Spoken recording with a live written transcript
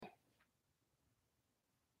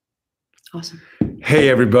Awesome. Hey,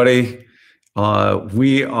 everybody.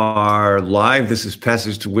 We are live. This is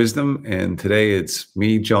Passage to Wisdom. And today it's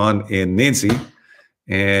me, John, and Nancy.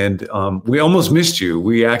 And we almost missed you.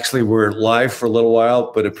 We actually were live for a little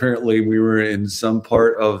while, but apparently we were in some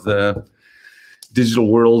part of the digital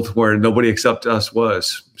world where nobody except us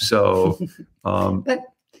was. So, But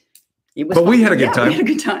we had a good time. We had a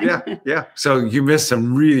good time. Yeah. So you missed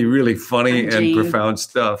some really, really funny and profound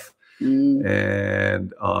stuff.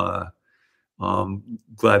 And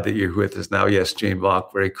glad that you're with us now. Yes, Jane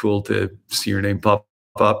Bach, very cool to see your name pop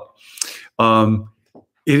up.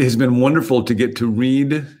 It has been wonderful to get to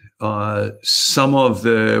read some of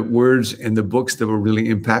the words in the books that were really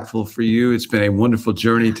impactful for you. It's been a wonderful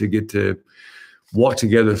journey to get to walk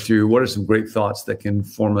together through what are some great thoughts that can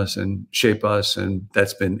form us and shape us. And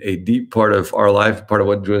that's been a deep part of our life. Part of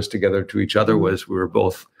what drew us together to each other was we were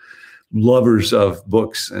both lovers of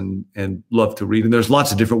books and love to read. And there's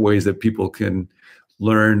lots of different ways that people can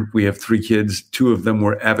learn. We have 3 kids. 2 of them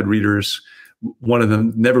were avid readers. One of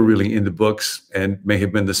them never really into books and may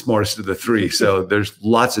have been the smartest of the 3. So there's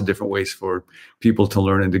lots of different ways for people to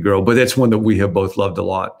learn and to grow. But that's one that we have both loved a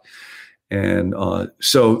lot. And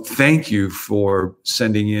so thank you for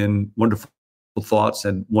sending in wonderful thoughts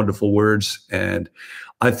and wonderful words. And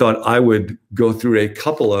I thought I would go through a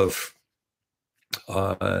couple of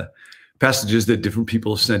passages that different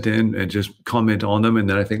people sent in and just comment on them. And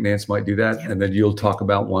then I think Nance might do that. And then you'll talk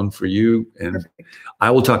about one for you. And perfect.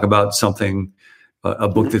 I will talk about something, a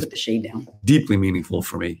book that's put the shade down. Deeply meaningful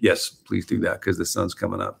for me. Yes, please do that because the sun's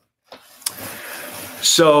coming up.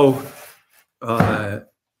 So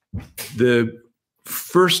the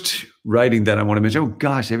first writing that I want to mention, oh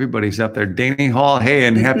gosh, everybody's up there. Danny Hall, hey,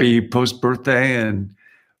 and happy post-birthday. And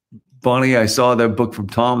Bonnie, I saw that book from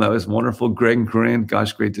Tom. That was wonderful. Greg and Corinne,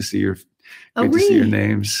 gosh, great to see your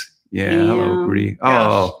names. Yeah, hello, Bree.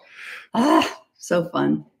 Oh, so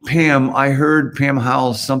fun. Pam, I heard Pam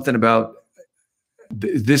Howell something about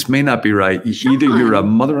this may not be right. Sean. Either you're a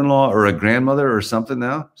mother-in-law or a grandmother or something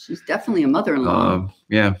now. She's definitely a mother-in-law.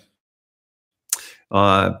 Yeah.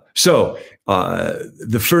 So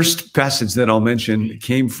the first passage that I'll mention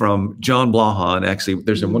came from John Blahan. Actually,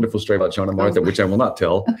 there's a wonderful story about John and Martha, which I will not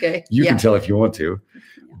tell. Okay. You can tell if you want to.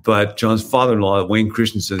 But John's father-in-law, Wayne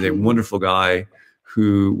Christensen, a wonderful guy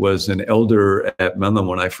who was an elder at Menlo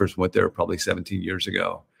when I first went there probably 17 years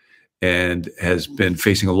ago, and has been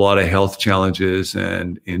facing a lot of health challenges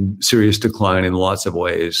and in serious decline in lots of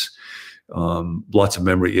ways, lots of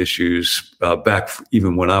memory issues back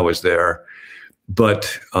even when I was there.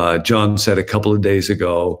 But John said a couple of days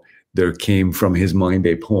ago, there came from his mind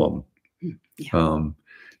a poem.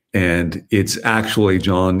 And it's actually,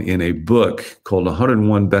 John, in a book called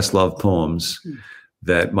 101 Best Loved Poems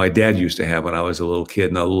that my dad used to have when I was a little kid.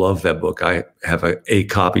 And I love that book. I have a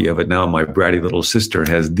copy of it now. My bratty little sister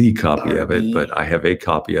has the copy of it, but I have a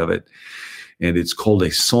copy of it. And it's called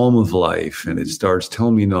A Psalm of Life. And it starts,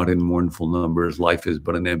 tell me not in mournful numbers, life is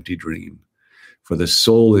but an empty dream. For the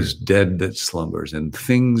soul is dead that slumbers, and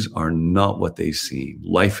things are not what they seem.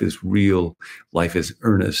 Life is real, life is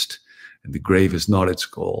earnest, and the grave is not its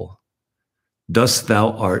goal. Dust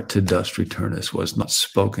thou art, to dust returnest, was not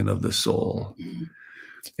spoken of the soul.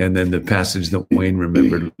 And then the passage that Wayne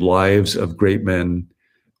remembered, lives of great men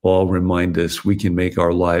all remind us we can make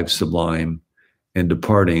our lives sublime, and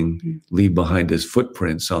departing, leave behind us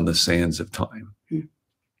footprints on the sands of time.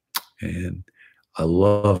 And I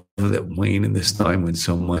love that Wayne, in this time when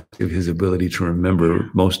so much of his ability to remember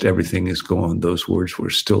most everything is gone, those words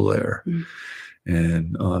were still there.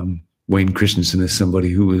 And Wayne Christensen is somebody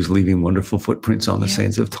who is leaving wonderful footprints on the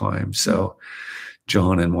sands of time. So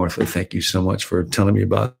John and Martha, thank you so much for telling me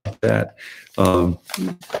about that.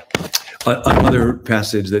 Another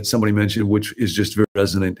passage that somebody mentioned, which is just very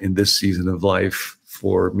resonant in this season of life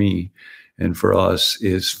for me and for us,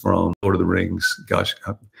 is from Lord of the Rings. Gosh,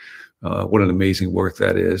 what an amazing work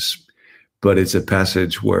that is. But it's a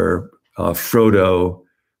passage where Frodo,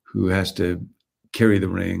 who has to carry the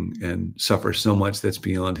ring and suffer so much that's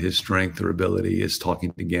beyond his strength or ability, is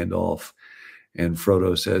talking to Gandalf. And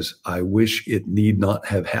Frodo says, I wish it need not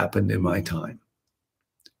have happened in my time.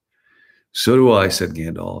 So do I, said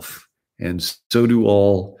Gandalf, and so do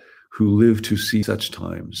all who live to see such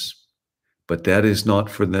times. But that is not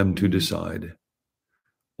for them to decide.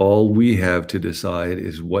 All we have to decide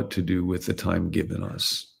is what to do with the time given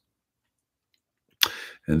us.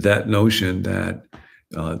 And that notion that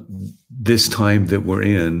this time that we're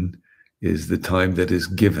in is the time that is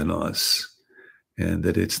given us, and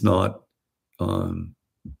that it's not an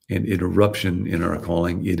interruption in our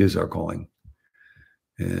calling, it is our calling.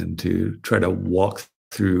 And to try to walk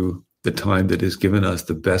through the time that is given us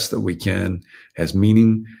the best that we can, has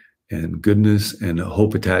meaning and goodness and a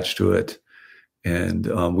hope attached to it. And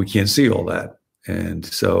we can't see all that. And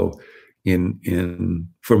so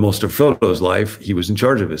for most of Frodo's life, he was in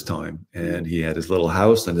charge of his time, and he had his little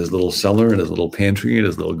house and his little cellar and his little pantry and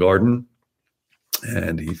his little garden.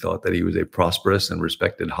 And he thought that he was a prosperous and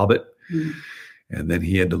respected hobbit. Mm. And then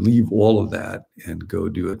he had to leave all of that and go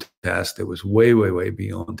do a task that was way, way, way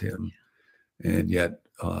beyond him. And yet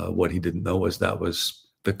what he didn't know was that was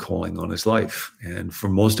the calling on his life. And for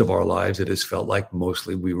most of our lives, it has felt like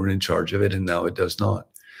mostly we were in charge of it, and now it does not.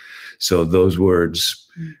 So those words,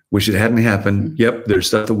 wish it hadn't happened. Yep, there's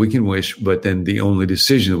stuff that we can wish, but then the only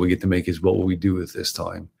decision that we get to make is what will we do with this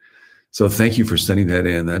time. So thank you for sending that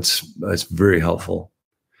in. That's very helpful.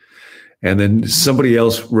 And then somebody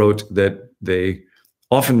else wrote that they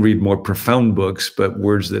often read more profound books, but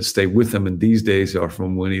words that stay with them in these days are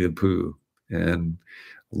from Winnie the Pooh, and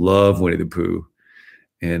love Winnie the Pooh.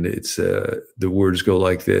 And it's the words go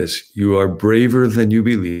like this: you are braver than you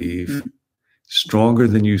believe, stronger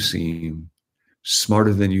than you seem,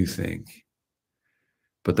 smarter than you think.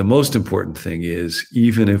 But the most important thing is,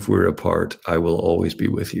 even if we're apart, I will always be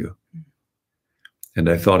with you. And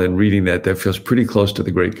I thought in reading that feels pretty close to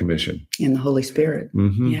the Great Commission. In the Holy Spirit.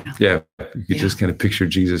 Mm-hmm. Yeah. You could just kind of picture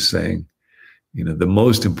Jesus saying, the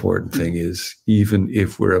most important thing is, even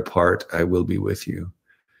if we're apart, I will be with you.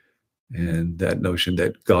 And that notion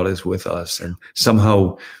that God is with us, and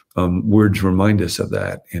somehow words remind us of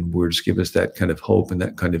that, and words give us that kind of hope and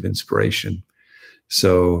that kind of inspiration.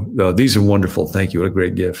 So these are wonderful. Thank you. What a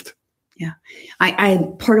great gift. Yeah. I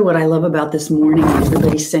part of what I love about this morning,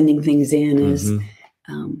 everybody sending things in, is,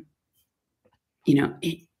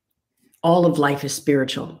 all of life is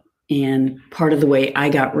spiritual. And part of the way I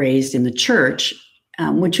got raised in the church,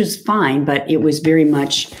 which was fine, but it was very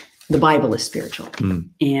much the Bible is spiritual.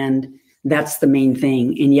 And that's the main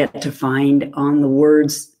thing. And yet to find on the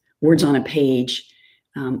words on a page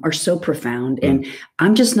are so profound. And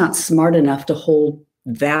I'm just not smart enough to hold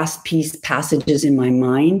vast passages in my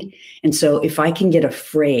mind. And so if I can get a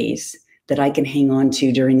phrase that I can hang on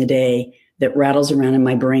to during the day that rattles around in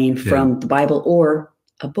my brain from the Bible or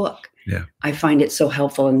a book, I find it so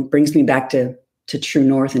helpful and brings me back to True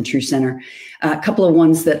North and True Center. A couple of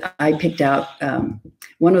ones that I picked out.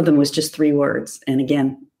 One of them was just 3 words. And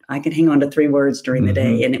again, I can hang on to 3 words during the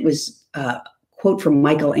day. And it was a quote from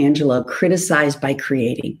Michelangelo: criticized by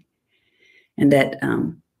creating. And that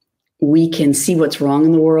we can see what's wrong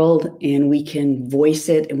in the world, and we can voice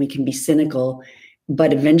it, and we can be cynical,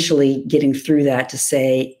 but eventually getting through that to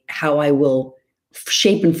say how I will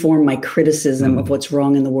shape and form my criticism of what's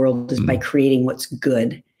wrong in the world is by creating what's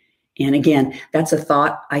good. And again, that's a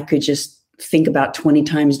thought I could just think about 20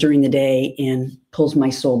 times during the day and pulls my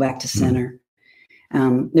soul back to center.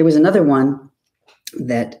 There was another one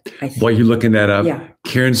that I think. While you're looking that up,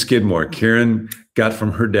 Karen Skidmore. Karen got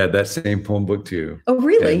from her dad that same poem book too. Oh,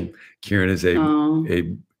 really? And Karen is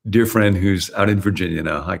a dear friend who's out in Virginia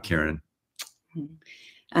now. Hi, Karen.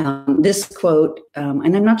 This quote,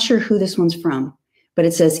 and I'm not sure who this one's from, but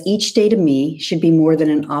it says, each day to me should be more than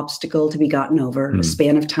an obstacle to be gotten over, a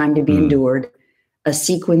span of time to be endured, a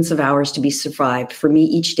sequence of hours to be survived. For me,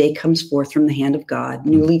 each day comes forth from the hand of God,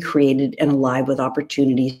 newly created and alive with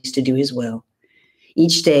opportunities to do his will.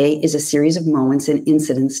 Each day is a series of moments and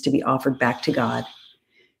incidents to be offered back to God,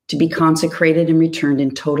 to be consecrated and returned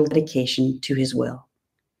in total dedication to his will.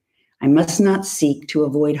 I must not seek to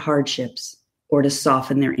avoid hardships or to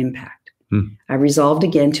soften their impact. I resolved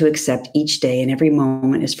again to accept each day and every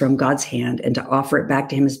moment as from God's hand and to offer it back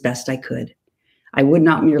to him as best I could. I would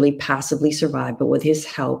not merely passively survive, but with his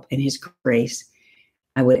help and his grace,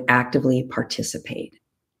 I would actively participate.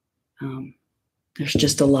 There's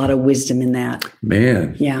just a lot of wisdom in that.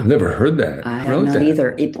 Man, I've never heard that. I have not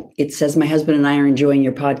either. It says my husband and I are enjoying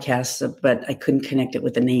your podcast, but I couldn't connect it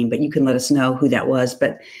with the name, but you can let us know who that was.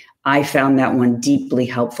 But I found that one deeply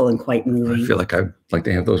helpful and quite moving. I feel like I'd like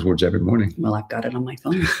to have those words every morning. Well, I've got it on my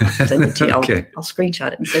phone. I'll send it to you. Okay. I'll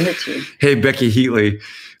screenshot it and send it to you. Hey, Becky Heatley.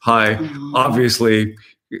 Hi. Obviously,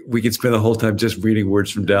 we could spend the whole time just reading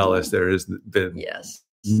words from Dallas. There has been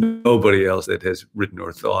nobody else that has written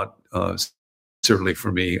or thought, certainly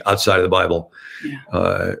for me, outside of the Bible,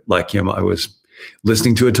 like him. I was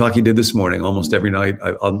listening to a talk he did this morning almost every night.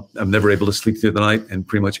 I'm never able to sleep through the night, and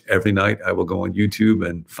pretty much every night I will go on YouTube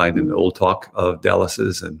and find an old talk of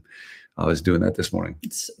Dallas's, and I was doing that this morning.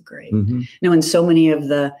 It's so great. No, and so many of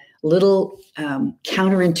the little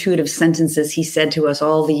counterintuitive sentences he said to us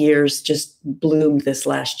all the years just bloomed this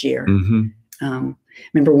last year.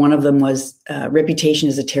 Remember one of them was, reputation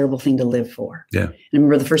is a terrible thing to live for. Yeah. And I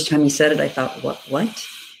remember the first time he said it, I thought, what?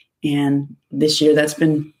 And this year that's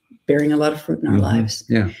been bearing a lot of fruit in our lives.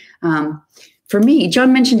 Yeah. For me,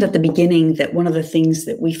 John mentioned at the beginning that one of the things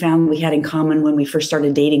that we found we had in common when we first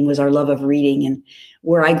started dating was our love of reading. And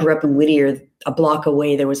where I grew up in Whittier, a block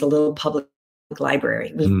away, there was a little public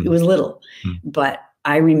library. It was little, but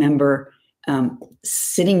I remember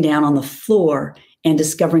sitting down on the floor and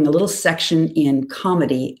discovering a little section in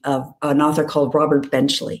comedy of an author called Robert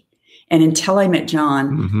Benchley. And until I met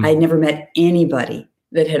John, I had never met anybody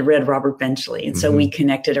that had read Robert Benchley. And so we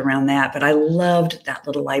connected around that. But I loved that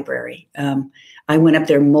little library. I went up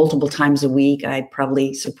there multiple times a week. I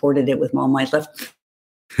probably supported it with all my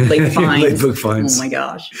late fines. book fines. Oh my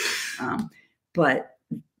gosh. But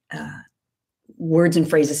words and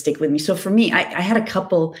phrases stick with me. So for me, I had a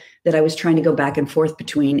couple that I was trying to go back and forth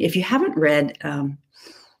between. If you haven't read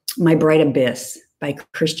My Bright Abyss by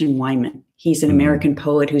Christian Wyman, he's an American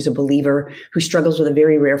poet who's a believer who struggles with a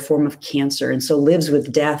very rare form of cancer and so lives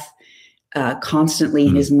with death constantly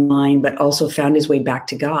in his mind, but also found his way back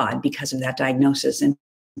to God because of that diagnosis. And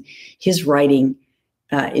his writing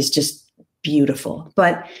is just beautiful.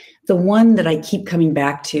 But the one that I keep coming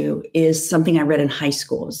back to is something I read in high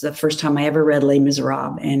school. It was the first time I ever read Les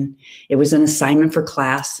Miserables, and it was an assignment for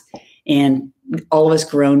class, and all of us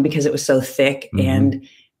groaned because it was so thick. And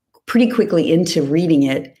pretty quickly into reading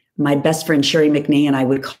it, my best friend Sherry McNay and I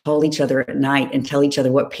would call each other at night and tell each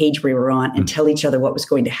other what page we were on and tell each other what was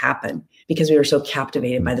going to happen because we were so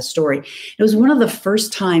captivated by the story. It was one of the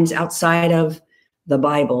first times outside of the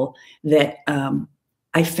Bible that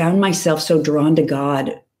I found myself so drawn to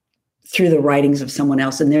God through the writings of someone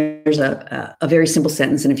else. And there's a very simple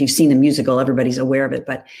sentence, and if you've seen the musical, everybody's aware of it,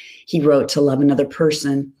 but he wrote, "To love another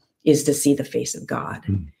person is to see the face of God."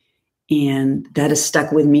 And that has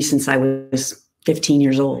stuck with me since I was 15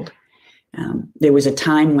 years old. There was a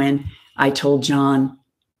time when I told John,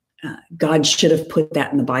 God should have put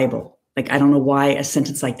that in the Bible. Like, I don't know why a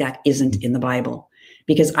sentence like that isn't in the Bible,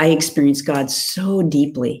 because I experienced God so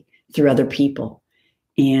deeply through other people.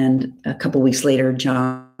 And a couple weeks later,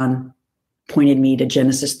 John pointed me to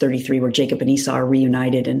Genesis 33, where Jacob and Esau are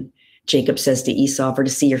reunited. And Jacob says to Esau, "For to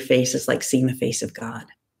see your face is like seeing the face of God."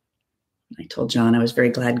 I told John I was very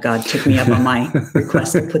glad God took me up on my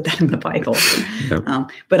request to put that in the Bible. Yep.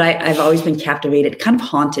 But I've always been captivated, kind of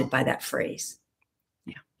haunted by that phrase.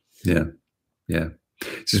 Yeah.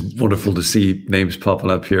 It's just wonderful to see names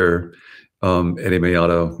popping up here. Eddie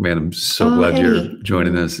Mayato, man, I'm so glad you're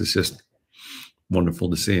joining us. It's just wonderful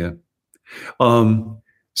to see you.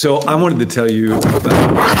 So I wanted to tell you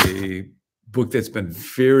about a book that's been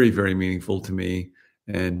very, very meaningful to me,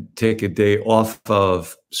 and take a day off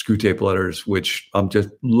of Screwtape Letters, which I'm just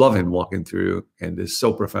loving walking through, and is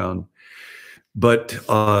so profound. But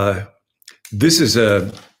this is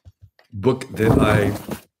a book that I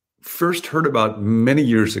first heard about many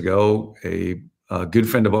years ago. A good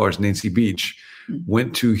friend of ours, Nancy Beach,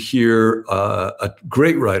 went to hear a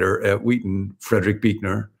great writer at Wheaton, Frederick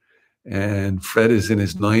Buechner. And Fred is in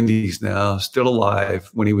his 90s now, still alive.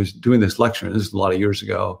 When he was doing this lecture, and this is a lot of years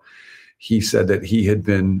ago, he said that he had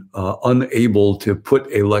been unable to put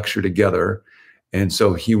a lecture together. And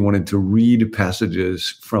so he wanted to read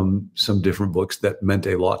passages from some different books that meant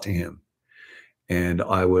a lot to him. And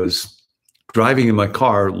I was driving in my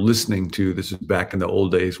car listening to, this is back in the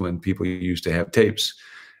old days when people used to have tapes.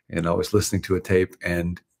 And I was listening to a tape,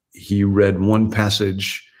 and he read one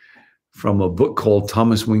passage from a book called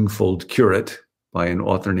Thomas Wingfold Curate by an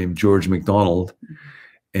author named George MacDonald.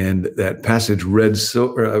 And that passage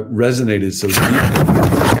resonated so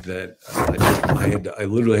deeply that I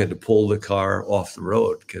literally had to pull the car off the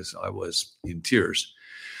road because I was in tears.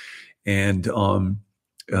 And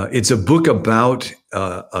it's a book about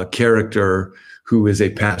a character who is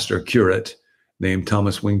a pastor curate named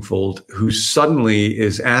Thomas Wingfold, who suddenly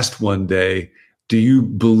is asked one day, "Do you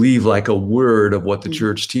believe like a word of what the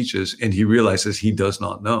church teaches?" And he realizes he does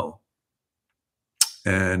not know.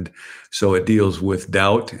 And so it deals with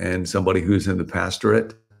doubt and somebody who's in the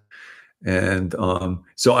pastorate. And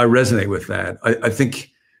so I resonate with that. I think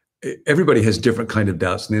everybody has different kind of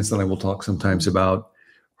doubts. Nancy and I will talk sometimes about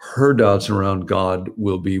her doubts around God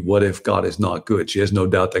will be, what if God is not good? She has no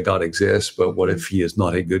doubt that God exists, but what if he is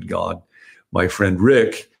not a good God? My friend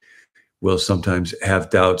Rick will sometimes have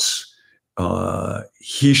doubts.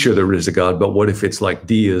 He's sure there is a God, but what if it's like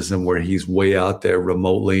deism, where he's way out there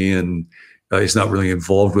remotely and he's not really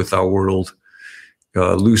involved with our world?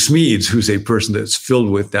 Lou Smedes, who's a person that's filled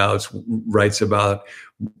with doubts, writes about,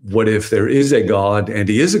 what if there is a God and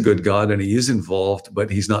he is a good God and he is involved, but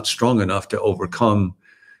he's not strong enough to overcome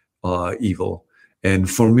evil? And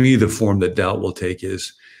for me, the form that doubt will take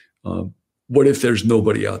is, what if there's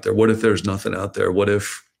nobody out there? What if there's nothing out there? What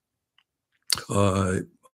if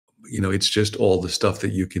It's just all the stuff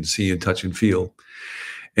that you can see and touch and feel.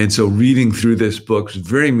 And so reading through this book was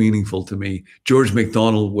very meaningful to me. George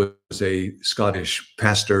MacDonald was a Scottish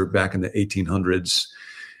pastor back in the 1800s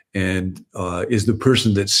and is the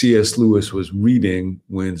person that C.S. Lewis was reading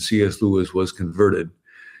when C.S. Lewis was converted.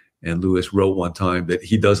 And Lewis wrote one time that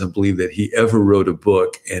he doesn't believe that he ever wrote a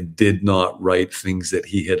book and did not write things that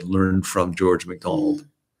he had learned from George MacDonald.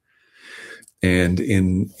 And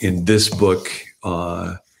in this book,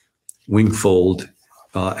 Wingfold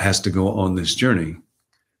has to go on this journey.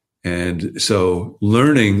 And so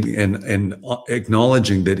learning and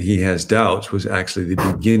acknowledging that he has doubts was actually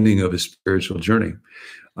the beginning of his spiritual journey.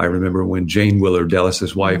 I remember when Jane Willard,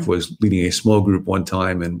 Dallas's wife, was leading a small group one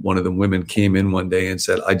time, and one of the women came in one day and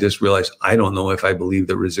said, I just realized I don't know if I believe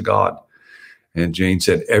there is a God. And Jane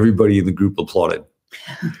said, everybody in the group applauded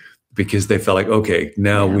because they felt like, okay,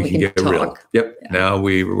 now we can get real. Yep. Yeah. Now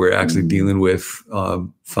we're actually dealing with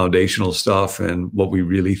foundational stuff and what we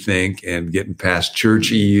really think and getting past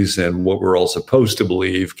churchese and what we're all supposed to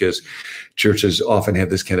believe, because churches often have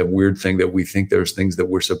this kind of weird thing that we think there's things that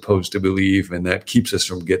we're supposed to believe, and that keeps us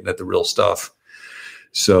from getting at the real stuff.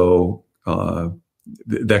 So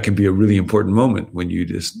that can be a really important moment when you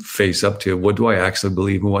just face up to what do I actually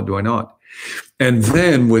believe and what do I not? And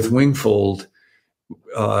then with Wingfold,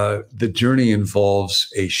 the journey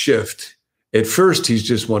involves a shift. At first, he's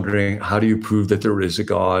just wondering, how do you prove that there is a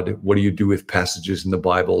God? What do you do with passages in the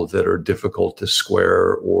Bible that are difficult to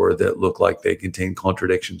square or that look like they contain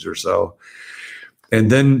contradictions or so?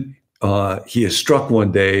 And then he is struck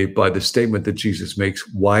one day by the statement that Jesus makes,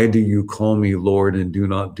 why do you call me Lord and do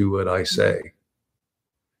not do what I say?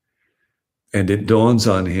 And it dawns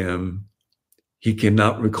on him, he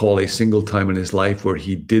cannot recall a single time in his life where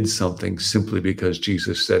he did something simply because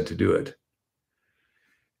Jesus said to do it.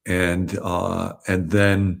 And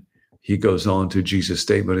then he goes on to Jesus'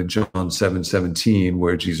 statement in John 7:17,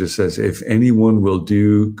 where Jesus says, if anyone will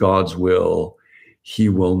do God's will, he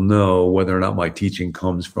will know whether or not my teaching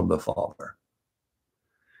comes from the Father.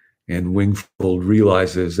 And Wingfold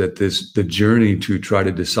realizes that the journey to try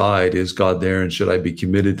to decide, is God there and should I be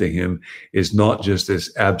committed to him, is not just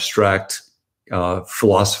this abstract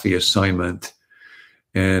philosophy assignment,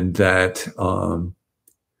 and that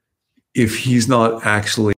if he's not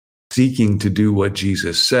actually seeking to do what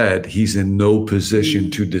Jesus said, he's in no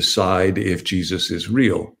position to decide if Jesus is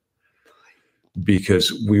real.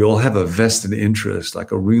 Because we all have a vested interest.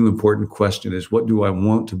 Like a real important question is, what do I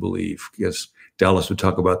want to believe? Because Dallas would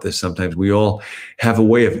talk about this sometimes. We all have a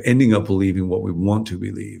way of ending up believing what we want to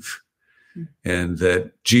believe. And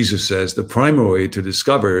that Jesus says the primary way to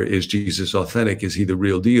discover, is Jesus authentic? Is he the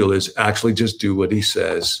real deal? Is actually just do what he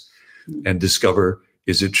says and discover,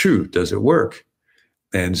 is it true? Does it work?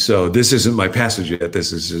 And so this isn't my passage yet.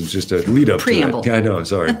 This is just a lead up preamble. To it. I know,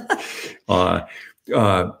 sorry.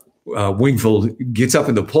 Wingfold gets up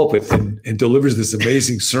in the pulpit and delivers this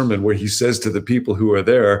amazing sermon where he says to the people who are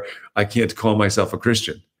there, I can't call myself a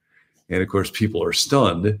Christian. And of course, people are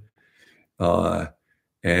stunned.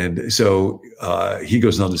 And so he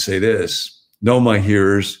goes on to say this, no, my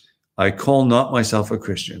hearers, I call not myself a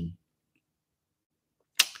Christian,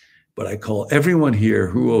 but I call everyone here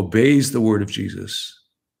who obeys the word of Jesus,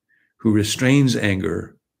 who restrains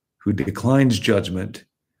anger, who declines judgment,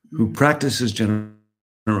 who practices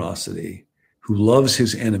generosity, who loves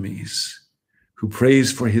his enemies, who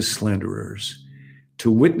prays for his slanderers, to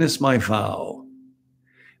witness my vow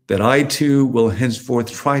that I too will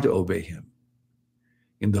henceforth try to obey him,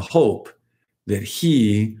 in the hope that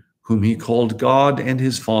he, whom he called God and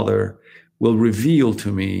his Father, will reveal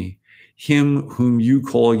to me him whom you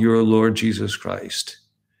call your Lord Jesus Christ,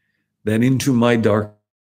 that into my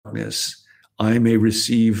darkness I may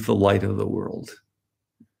receive the light of the world.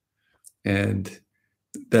 And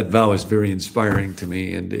that vow is very inspiring to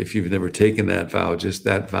me. And if you've never taken that vow, just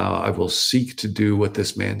that vow, I will seek to do what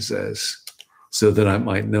this man says so that I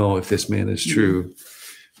might know if this man is true,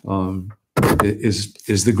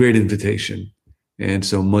 is the great invitation. And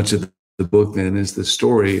so much of the book then is the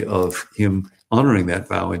story of him honoring that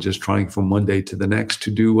vow and just trying from one day to the next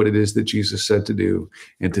to do what it is that Jesus said to do,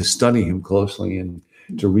 and to study him closely and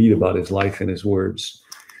to read about his life and his words.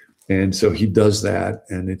 And so he does that.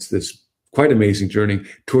 And it's this quite amazing journey.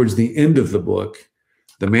 Towards the end of the book,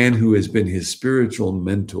 the man who has been his spiritual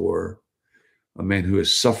mentor, a man who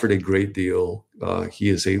has suffered a great deal, he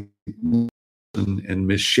is a and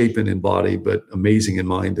misshapen in body, but amazing in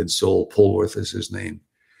mind and soul. Polwarth is his name.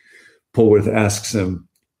 Polwarth asks him,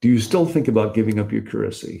 do you still think about giving up your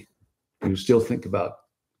curacy? Do you still think about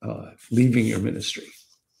leaving your ministry?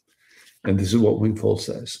 And this is what Wingfold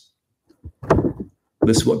says.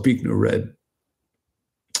 This is what Buechner read.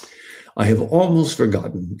 I have almost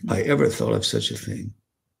forgotten I ever thought of such a thing.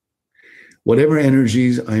 Whatever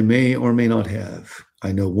energies I may or may not have,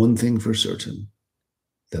 I know one thing for certain,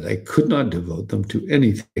 that I could not devote them to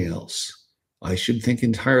anything else I should think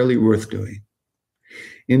entirely worth doing.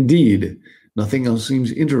 Indeed, nothing else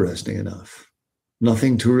seems interesting enough,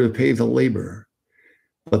 nothing to repay the labor,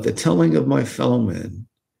 but the telling of my fellow men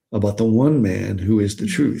about the one man who is the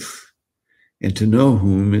truth, and to know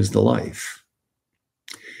whom is the life.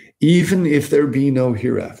 Even if there be no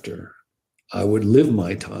hereafter, I would live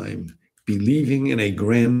my time believing in a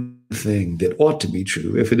grand thing that ought to be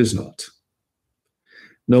true if it is not.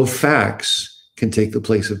 No facts can take the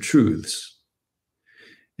place of truths.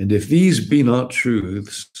 And if these be not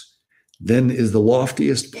truths, then is the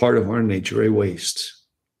loftiest part of our nature a waste.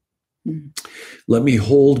 Let me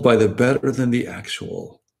hold by the better than the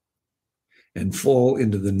actual, and fall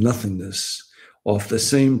into the nothingness off the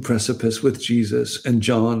same precipice with Jesus and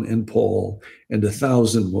John and Paul and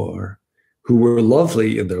 1,000 more who were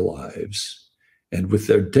lovely in their lives, and with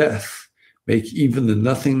their death make even the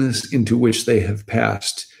nothingness into which they have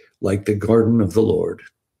passed like the garden of the Lord.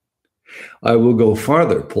 I will go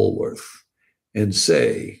farther, Polwarth, and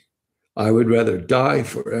say, I would rather die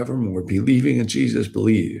forevermore believing as Jesus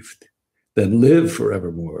believed than live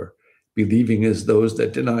forevermore believing as those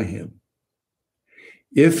that deny him.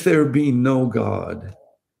 If there be no God,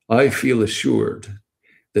 I feel assured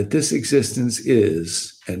that this existence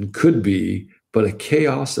is and could be but a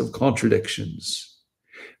chaos of contradictions,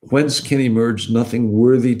 whence can emerge nothing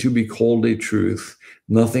worthy to be called a truth,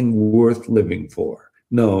 nothing worth living for.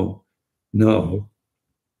 No,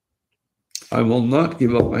 I will not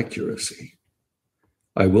give up my curacy.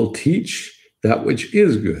 I will teach that which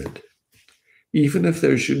is good, even if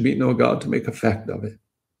there should be no God to make a fact of it.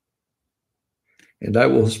 And I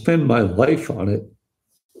will spend my life on it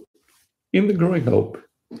in the growing hope,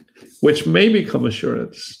 which may become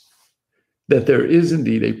assurance, that there is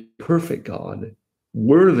indeed a perfect God,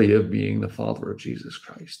 worthy of being the Father of Jesus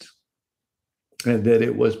Christ. And that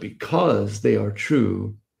it was because they are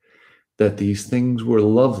true that these things were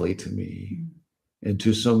lovely to me and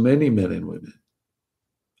to so many men and women,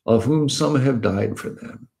 of whom some have died for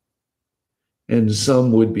them, and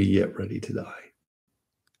some would be yet ready to die.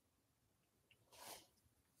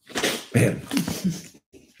 Man,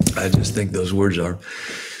 I just think those words are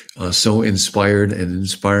so inspired and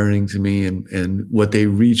inspiring to me. And what they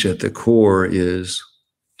reach at the core is,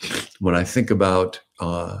 when I think about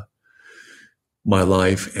my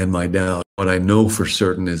life and my doubt, what I know for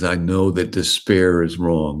certain is I know that despair is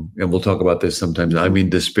wrong. And we'll talk about this sometimes. I mean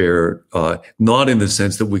despair, not in the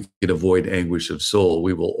sense that we could avoid anguish of soul.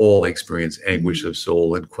 We will all experience anguish of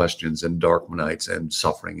soul and questions and dark nights and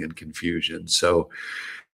suffering and confusion. So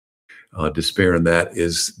despair in that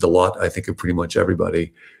is the lot, I think, of pretty much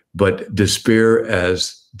everybody. But despair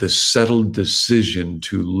as the settled decision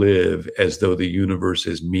to live as though the universe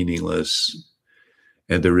is meaningless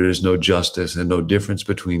and there is no justice and no difference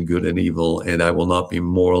between good and evil, and I will not be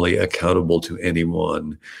morally accountable to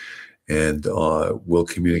anyone, and will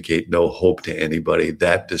communicate no hope to anybody.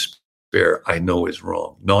 That despair I know is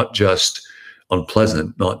wrong, not just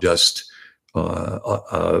unpleasant, not just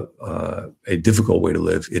a difficult way to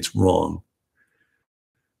live. It's wrong.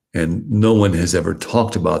 And no one has ever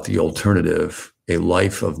talked about the alternative, a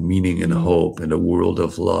life of meaning and hope and a world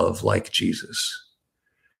of love like Jesus.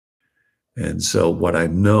 And so what I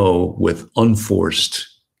know with unforced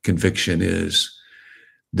conviction is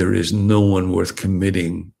there is no one worth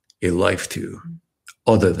committing a life to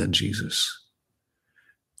other than Jesus.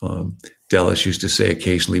 Dallas used to say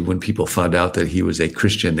occasionally when people found out that he was a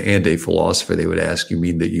Christian and a philosopher, they would ask, you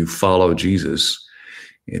mean that you follow Jesus?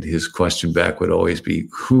 And his question back would always be,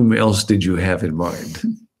 whom else did you have in mind?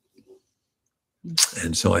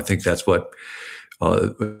 And so I think that's what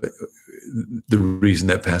the reason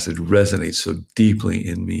that passage resonates so deeply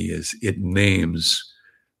in me is it names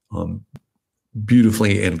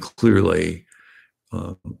beautifully and clearly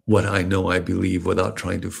what I know I believe without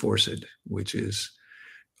trying to force it, which is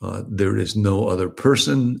there is no other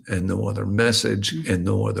person and no other message and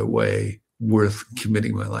no other way worth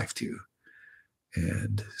committing my life to.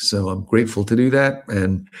 And so I'm grateful to do that,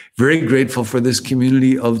 and very grateful for this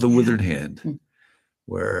community of the Withered Hand,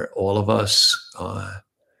 where all of us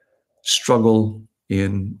struggle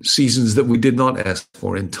in seasons that we did not ask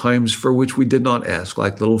for, in times for which we did not ask,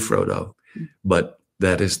 like little Frodo. But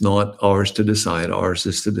that is not ours to decide. Ours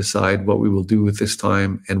is to decide what we will do with this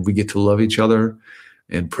time, and we get to love each other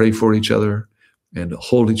and pray for each other and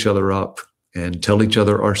hold each other up and tell each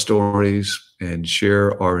other our stories and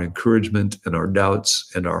share our encouragement and our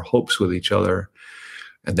doubts and our hopes with each other.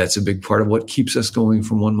 And that's a big part of what keeps us going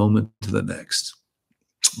from one moment to the next.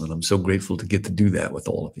 And I'm so grateful to get to do that with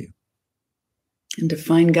all of you. And to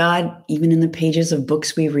find God even in the pages of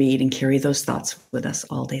books we read and carry those thoughts with us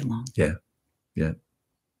all day long. Yeah. Yeah.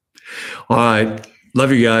 All right.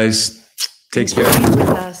 Love you guys. Take care. Thanks for being with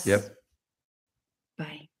us. Yep.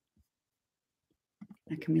 Bye.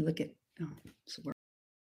 Now can we look at, so we're